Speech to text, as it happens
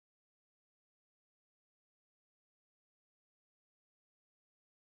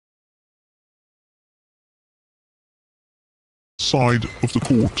side of the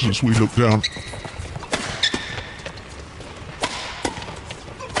court as we look down.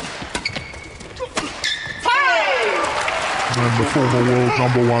 And the former world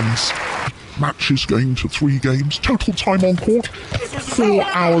 #1's match is going to 3 games. Total time on court, 4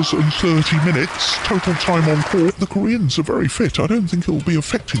 hours and 30 minutes. Total time on court. The Koreans are very fit. I don't think it'll be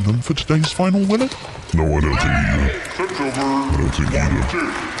affecting them for today's final, will it? No, I don't think either. I don't think either.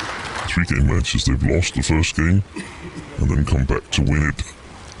 3-game matches, they've lost the first game and then come back to win it.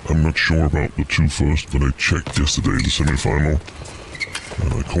 I'm not sure about the 2 first, but I checked yesterday the semi-final.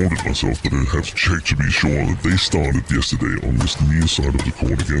 And I called it myself, but I had to check to be sure that they started yesterday on this near side of the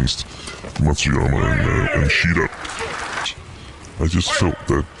court against Matsuyama and Shida. I just felt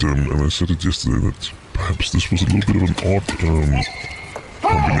that, and I said it yesterday, that perhaps this was a little bit of an odd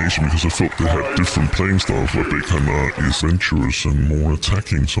combination because I felt they had different playing styles. Like Bekana is adventurous and more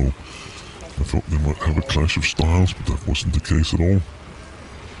attacking, so I thought they might have a clash of styles, but that wasn't the case at all.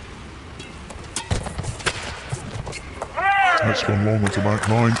 That's gone long at the back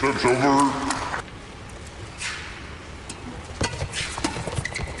 9. That's over.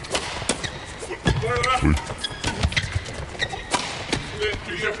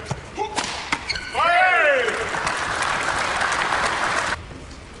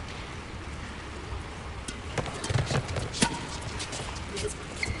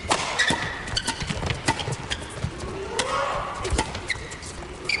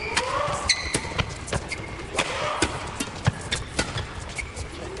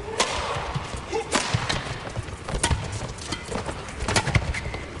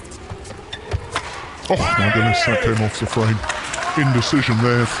 Oh my goodness, that came off the frame. Indecision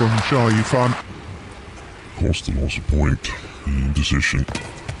there from Jia Yifan. Cost the loss of point. The indecision.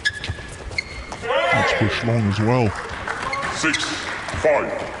 That's pushed long as well. 6-5.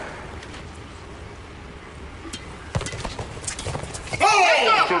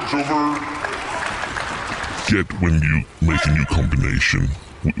 Turns over. Get when you make a new combination.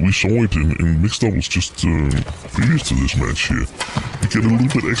 We saw it in mixed doubles just previous to this match here. You get a little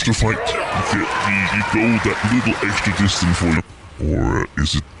bit extra fight. You go that little extra distance for you. Or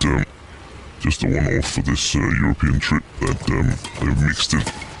is it just a one-off for this European trip that they mixed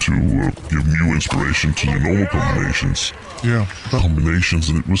it to give new inspiration to the normal combinations? Yeah. Combinations,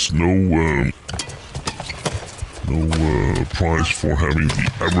 and it was no prize for having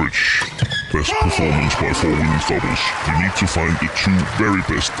the average best performance by 4 women's doubles. You need to find the 2 very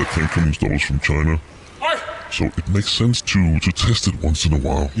best that can come doubles from China. So it makes sense to test it once in a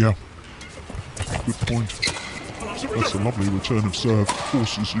while. Yeah. Good point. That's a lovely return of serve.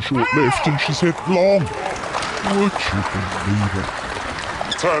 Forces a short lift and she's hit long. Would you believe it?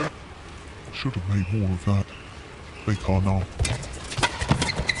 10. Should have made more of that. They can't now.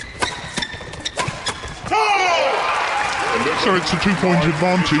 So it's a 2-point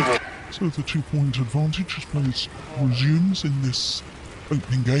advantage. So the 2-point advantage as well as resumes in this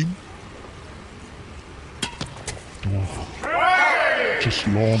opening game. Oh, just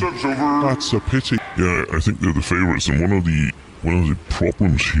long. That's a pity. Yeah, I think they're the favourites, and one of the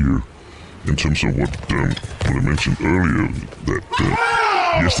problems here, in terms of what I mentioned earlier, that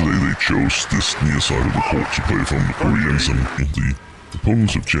yesterday they chose this near side of the court to play from the Koreans, and the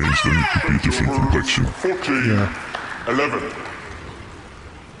opponents have changed, then it could be a different complexion. 14-11.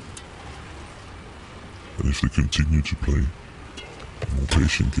 And if they continue to play a more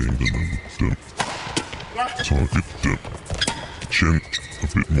patient game, then I would target Zheng a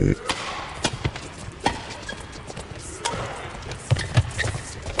bit more.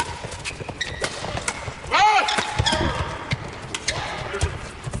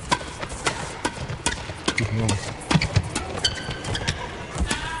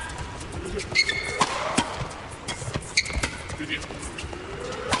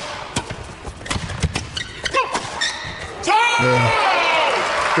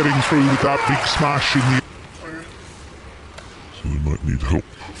 Getting through with that big smash in the... So they might need help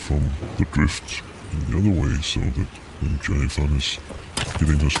from the drift in the other way, so that when Jia Yifan is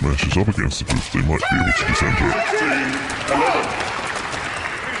getting her smashes up against the drift, they might be able to defend her.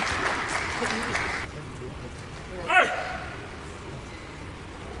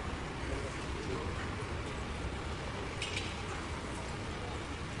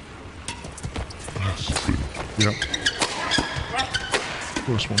 Yeah.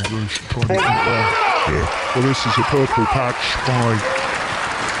 First one of those trying to get there. Yeah. Well, this is a purple patch by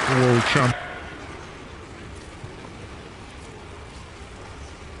the world champ.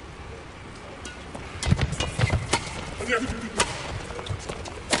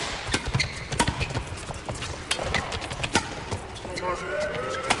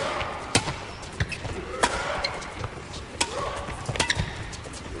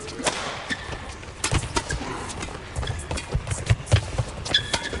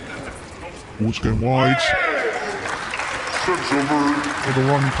 Court's going wide. Well, the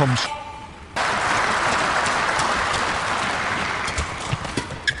run comes.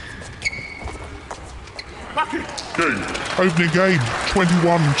 Opening game,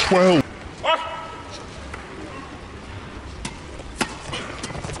 21-12.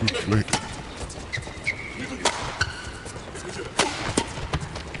 Good flick.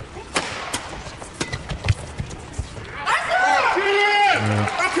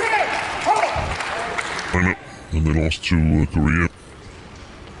 And they lost to Korea.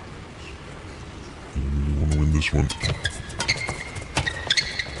 They want to win this one.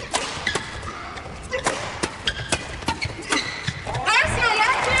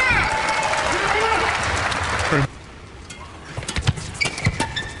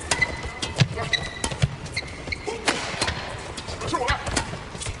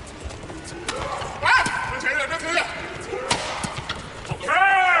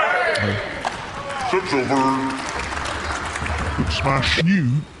 Good smash. New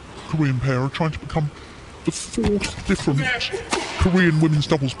Korean pair are trying to become the fourth different Korean women's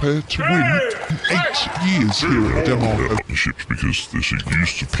doubles pair to win in 8 years here at Denmark. Partnerships because they're so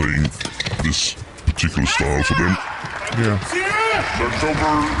used to playing this particular style for them. Yeah.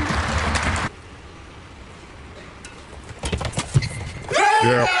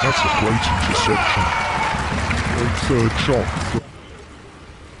 Yeah, that's a great interception. Great third shot.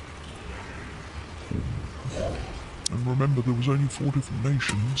 And remember, there was only 4 different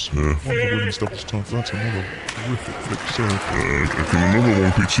nations. Yeah. One of the women's doubles title. That's another terrific flick serve. I can remember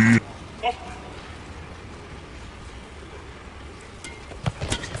one PT.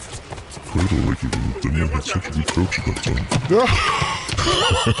 Incredible, like they had such a good coach at that time.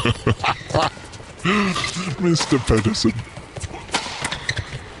 Mr. Pedersen.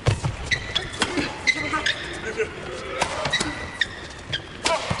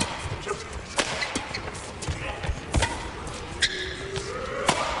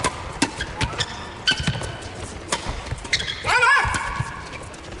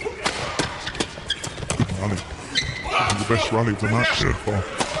 The best rally of the match so far.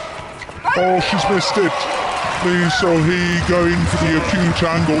 Oh, she's missed it. Please, so he going for the acute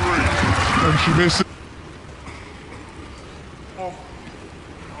angle, and she missed it.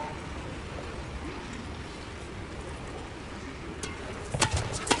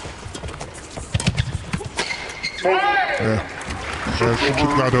 Yeah, she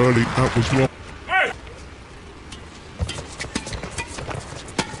took that early. That was wrong.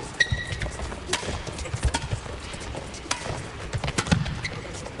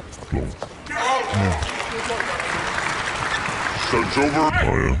 It's over.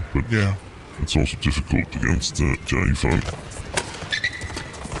 Oh yeah, but Yeah. it's also difficult against Feng.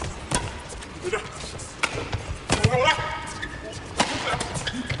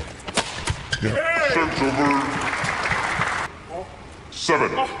 Yeah. Search over.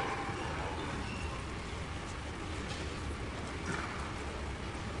 7.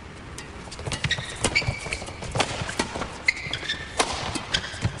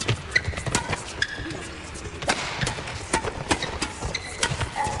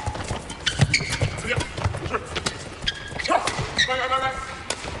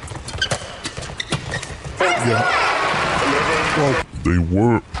 Yeah. Well, They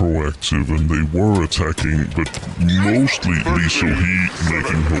were proactive and they were attacking, but mostly Lee So-hee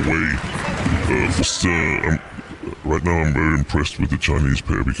making her way. Right now I'm very impressed with the Chinese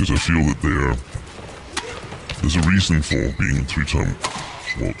pair because I feel that there's a reason for being a 3-time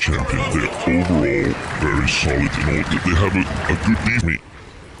world champion. They're overall very solid in all. They have a good lead.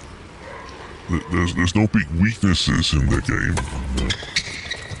 There's no big weaknesses in their game.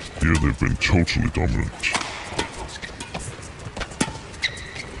 Here they've been totally dominant.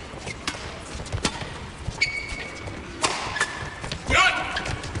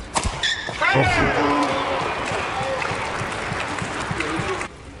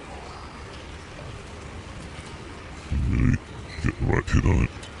 Really get the right hit on it.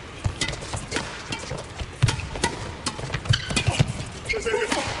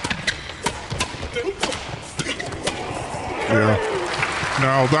 yeah.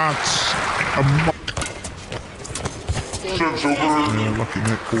 Now that's a lucky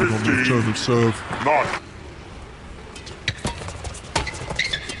net caught on the return of serve.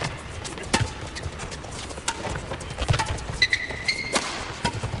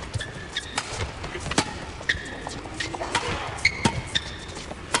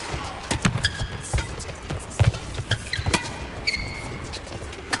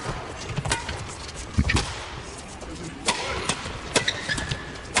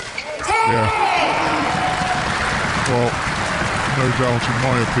 Yeah. Well, no doubt, in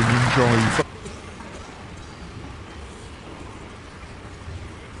my opinion, Jai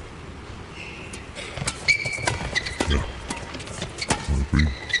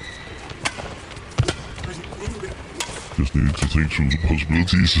think through the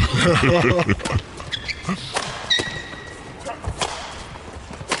possibilities.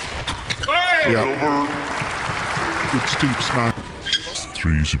 Yeah. Good steep smack.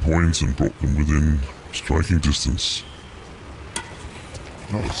 3 easy points and brought them within striking distance.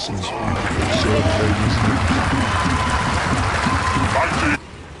 Nice. Seems to be a serve game, isn't it?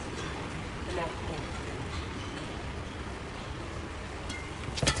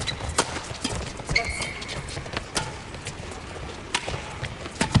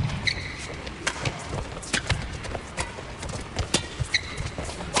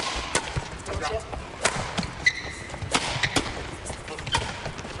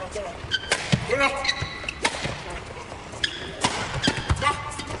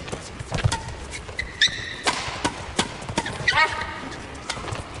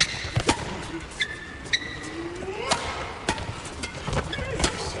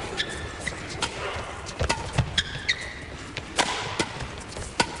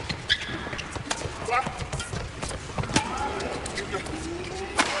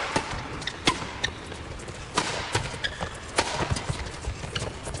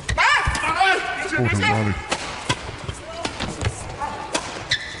 Important rally.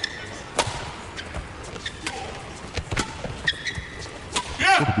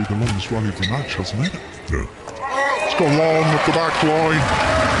 Got to be the longest rally of the match, hasn't it? Yeah. It's gone long at the back line.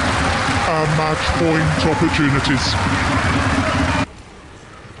 And match point opportunities.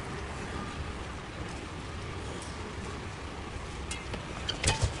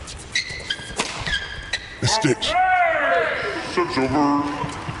 Missed it. Serves over.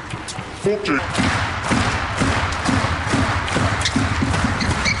 40.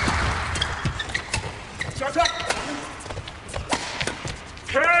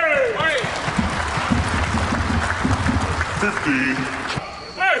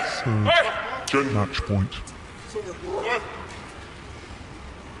 Third match point.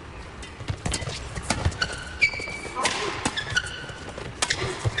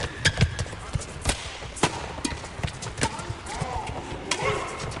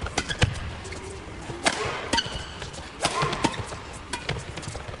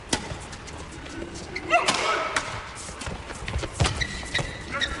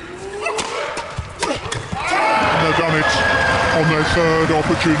 They've done it on their third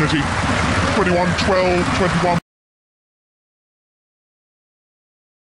opportunity. 21-12, 21.